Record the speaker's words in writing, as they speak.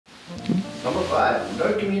Number 5,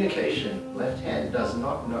 no communication. Left hand does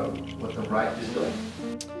not know what the right is doing.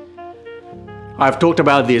 I've talked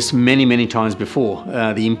about this many times before,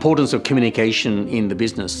 the importance of communication in the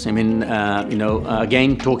business. I mean,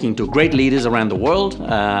 again, talking to great leaders around the world,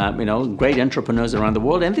 great entrepreneurs around the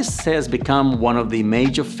world, and this has become one of the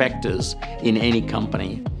major factors in any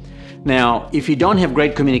company. Now, if you don't have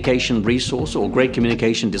great communication resource or great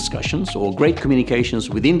communication discussions or great communications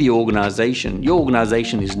within the organization, your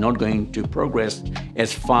organization is not going to progress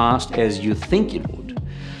as fast as you think it would.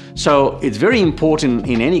 So it's very important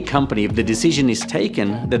in any company, if the decision is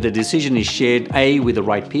taken, that the decision is shared A, with the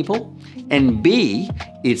right people, and B,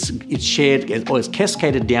 it's shared or it's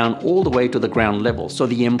cascaded down all the way to the ground level. So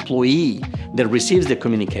the employee that receives the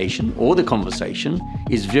communication or the conversation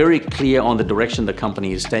is very clear on the direction the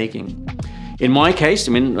company is taking. In my case,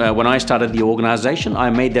 when I started the organization,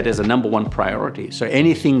 I made that as a #1 priority. So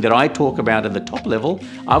anything that I talk about at the top level,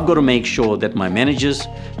 I've got to make sure that my managers,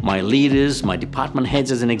 my leaders, my department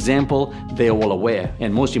heads, as an example, they're all aware.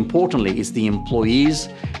 And most importantly, it's the employees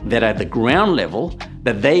that are at the ground level,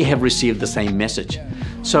 that they have received the same message.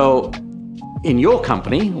 So in your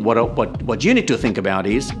company, what you need to think about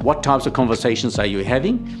is what types of conversations are you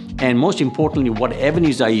having, and most importantly, what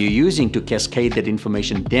avenues are you using to cascade that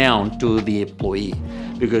information down to the employee?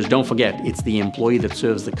 Because don't forget, it's the employee that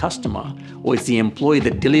serves the customer, or it's the employee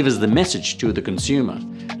that delivers the message to the consumer.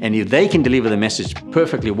 And if they can deliver the message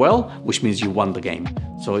perfectly well, which means you won the game.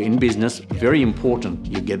 So in business, very important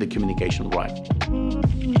you get the communication right.